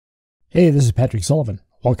Hey, this is Patrick Sullivan.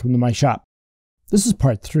 Welcome to my shop. This is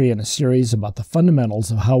part 3 in a series about the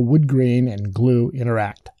fundamentals of how wood grain and glue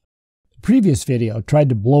interact. The previous video tried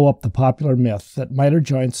to blow up the popular myth that miter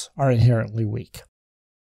joints are inherently weak.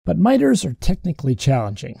 But miters are technically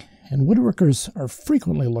challenging, and woodworkers are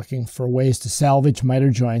frequently looking for ways to salvage miter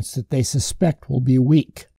joints that they suspect will be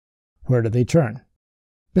weak. Where do they turn?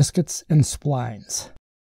 Biscuits and splines.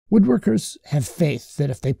 Woodworkers have faith that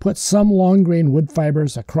if they put some long-grain wood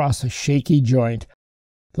fibers across a shaky joint,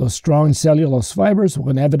 those strong cellulose fibers will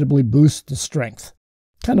inevitably boost the strength,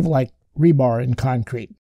 kind of like rebar in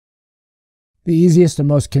concrete. The easiest and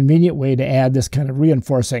most convenient way to add this kind of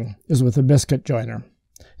reinforcing is with a biscuit joiner.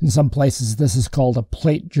 In some places, this is called a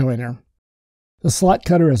plate joiner. The slot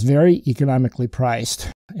cutter is very economically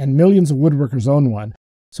priced, and millions of woodworkers own one,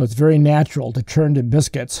 so it's very natural to turn to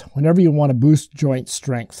biscuits whenever you want to boost joint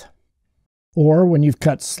strength, or when you've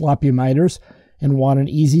cut sloppy miters and want an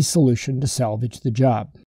easy solution to salvage the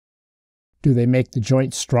job. Do they make the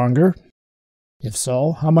joint stronger? If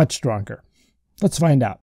so, how much stronger? Let's find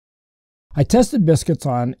out. I tested biscuits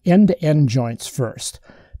on end-to-end joints first,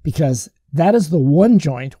 because that is the one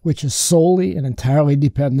joint which is solely and entirely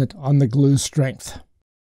dependent on the glue strength.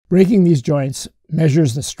 Breaking these joints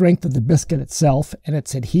measures the strength of the biscuit itself and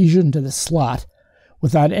its adhesion to the slot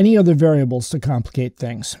without any other variables to complicate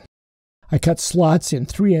things. I cut slots in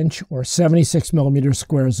 3-inch or 76mm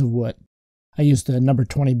squares of wood. I used a number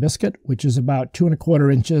 20 biscuit, which is about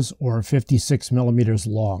 2¼ inches or 56mm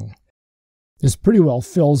long. This pretty well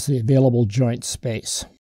fills the available joint space.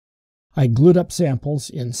 I glued up samples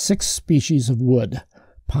in 6 species of wood: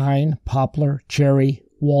 pine, poplar, cherry,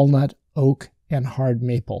 walnut, oak, and hard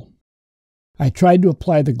maple. I tried to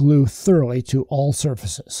apply the glue thoroughly to all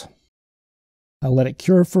surfaces. I let it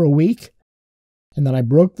cure for a week, and then I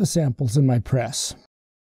broke the samples in my press.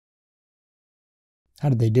 How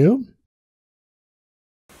did they do?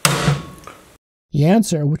 The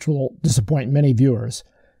answer, which will disappoint many viewers,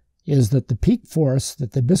 is that the peak force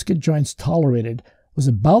that the biscuit joints tolerated was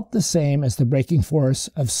about the same as the breaking force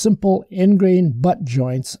of simple end-grain butt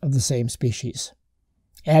joints of the same species.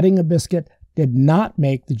 Adding a biscuit did not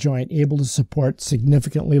make the joint able to support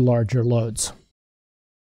significantly larger loads.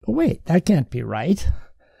 But wait, that can't be right.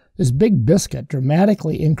 This big biscuit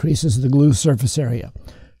dramatically increases the glue surface area.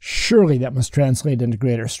 Surely that must translate into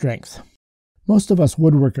greater strength. Most of us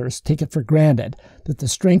woodworkers take it for granted that the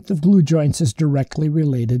strength of glue joints is directly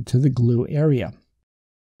related to the glue area.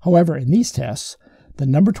 However, in these tests, the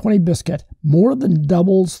number 20 biscuit more than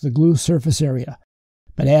doubles the glue surface area,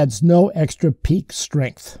 but adds no extra peak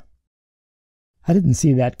strength. I didn't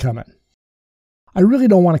see that coming. I really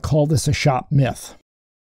don't want to call this a shop myth.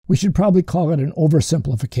 We should probably call it an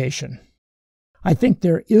oversimplification. I think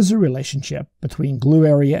there is a relationship between glue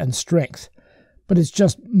area and strength, but it's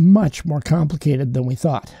just much more complicated than we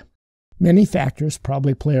thought. Many factors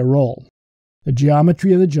probably play a role. The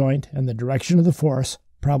geometry of the joint and the direction of the force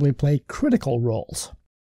probably play critical roles.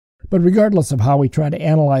 But regardless of how we try to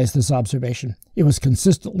analyze this observation, it was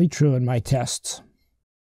consistently true in my tests.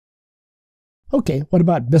 Okay, what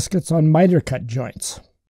about biscuits on miter cut joints?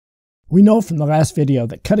 We know from the last video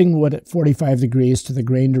that cutting wood at 45 degrees to the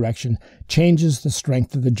grain direction changes the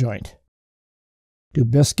strength of the joint. Do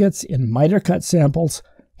biscuits in miter cut samples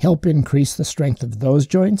help increase the strength of those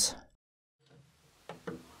joints?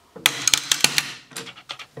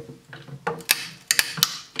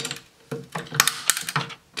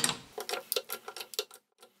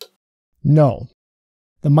 No.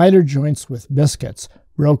 The miter joints with biscuits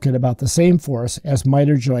broke at about the same force as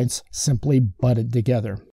miter joints simply butted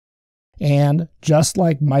together. And, just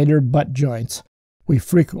like miter butt joints, we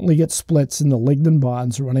frequently get splits in the lignin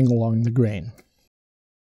bonds running along the grain.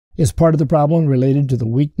 Is part of the problem related to the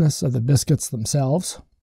weakness of the biscuits themselves?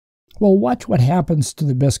 Well, watch what happens to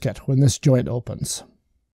the biscuit when this joint opens.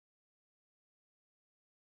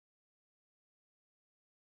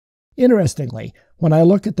 Interestingly, when I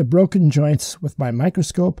look at the broken joints with my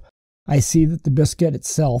microscope, I see that the biscuit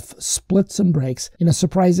itself splits and breaks in a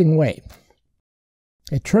surprising way.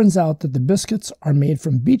 It turns out that the biscuits are made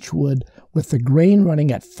from beech wood with the grain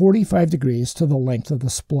running at 45 degrees to the length of the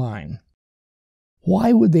spline.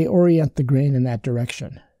 Why would they orient the grain in that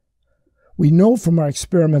direction? We know from our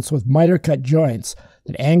experiments with miter cut joints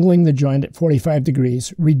that angling the joint at 45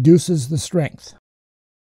 degrees reduces the strength.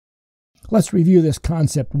 Let's review this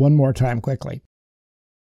concept one more time quickly.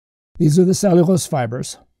 These are the cellulose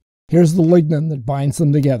fibers. Here's the lignin that binds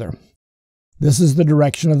them together. This is the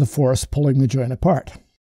direction of the force pulling the joint apart.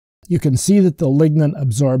 You can see that the lignin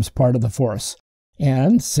absorbs part of the force,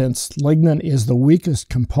 and since lignin is the weakest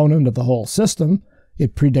component of the whole system,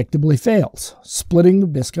 it predictably fails, splitting the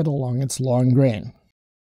biscuit along its long grain.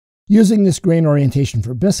 Using this grain orientation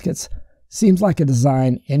for biscuits seems like a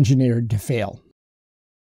design engineered to fail.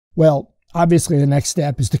 Well, obviously the next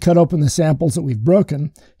step is to cut open the samples that we've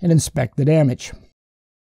broken and inspect the damage.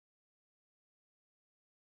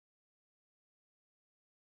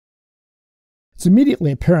 It's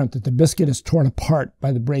immediately apparent that the biscuit is torn apart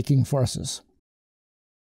by the breaking forces.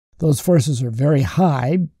 Those forces are very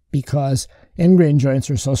high because end grain joints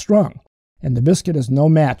are so strong, and the biscuit is no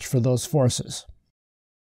match for those forces.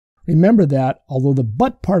 Remember that although the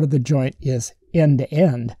butt part of the joint is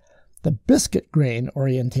end-to-end, the biscuit grain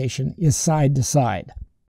orientation is side-to-side.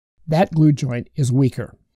 That glue joint is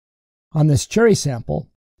weaker. On this cherry sample,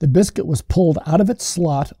 the biscuit was pulled out of its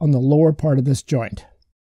slot on the lower part of this joint.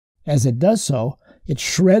 As it does so, it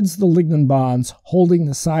shreds the lignin bonds holding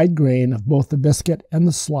the side grain of both the biscuit and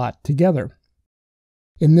the slot together.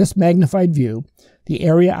 In this magnified view, the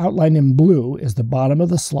area outlined in blue is the bottom of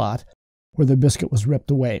the slot where the biscuit was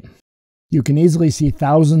ripped away. You can easily see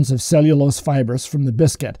thousands of cellulose fibers from the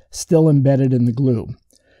biscuit still embedded in the glue.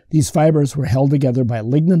 These fibers were held together by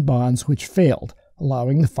lignin bonds which failed,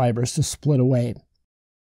 allowing the fibers to split away.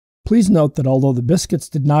 Please note that although the biscuits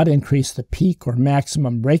did not increase the peak or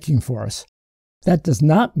maximum breaking force, that does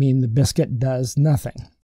not mean the biscuit does nothing.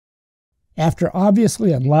 After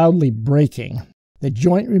obviously and loudly breaking, the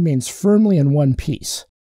joint remains firmly in one piece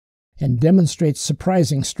and demonstrates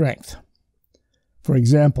surprising strength. For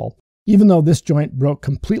example, even though this joint broke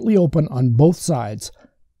completely open on both sides,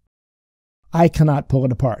 I cannot pull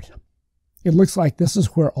it apart. It looks like this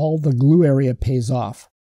is where all the glue area pays off.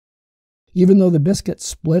 Even though the biscuit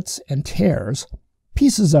splits and tears,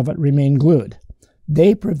 pieces of it remain glued.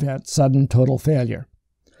 They prevent sudden total failure.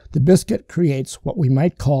 The biscuit creates what we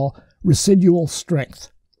might call residual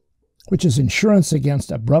strength, which is insurance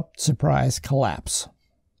against abrupt surprise collapse.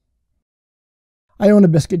 I own a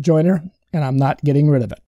biscuit joiner, and I'm not getting rid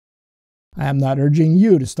of it. I am not urging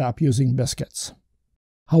you to stop using biscuits.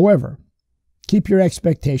 However, keep your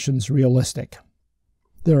expectations realistic.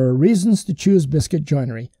 There are reasons to choose biscuit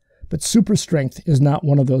joinery, but super strength is not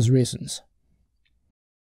one of those reasons.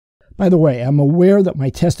 By the way, I'm aware that my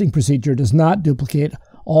testing procedure does not duplicate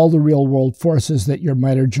all the real-world forces that your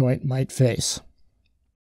miter joint might face.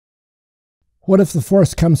 What if the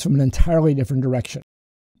force comes from an entirely different direction?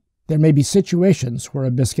 There may be situations where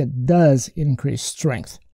a biscuit does increase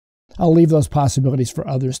strength. I'll leave those possibilities for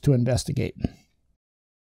others to investigate.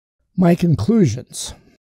 My conclusions.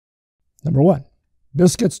 Number 1.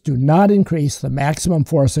 Biscuits do not increase the maximum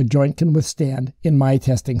force a joint can withstand in my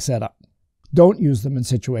testing setup. Don't use them in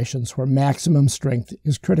situations where maximum strength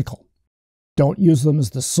is critical. Don't use them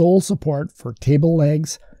as the sole support for table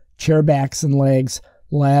legs, chair backs and legs,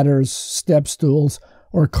 ladders, step stools,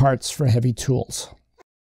 or carts for heavy tools.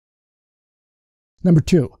 Number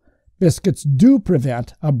 2. Biscuits do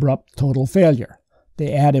prevent abrupt total failure.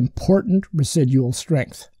 They add important residual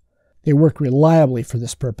strength. They work reliably for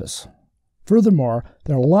this purpose. Furthermore,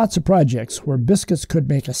 there are lots of projects where biscuits could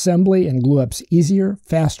make assembly and glue-ups easier,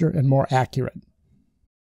 faster, and more accurate.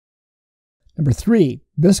 Number 3,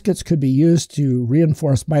 biscuits could be used to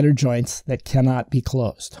reinforce miter joints that cannot be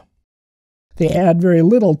closed. They add very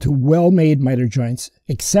little to well-made miter joints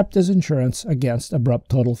except as insurance against abrupt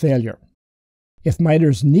total failure. If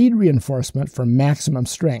miters need reinforcement for maximum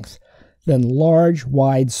strength, then large,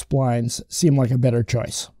 wide splines seem like a better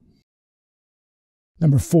choice.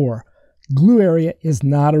 Number 4, glue area is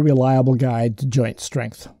not a reliable guide to joint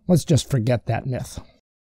strength. Let's just forget that myth.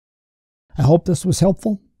 I hope this was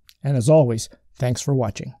helpful, and as always, thanks for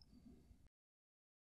watching.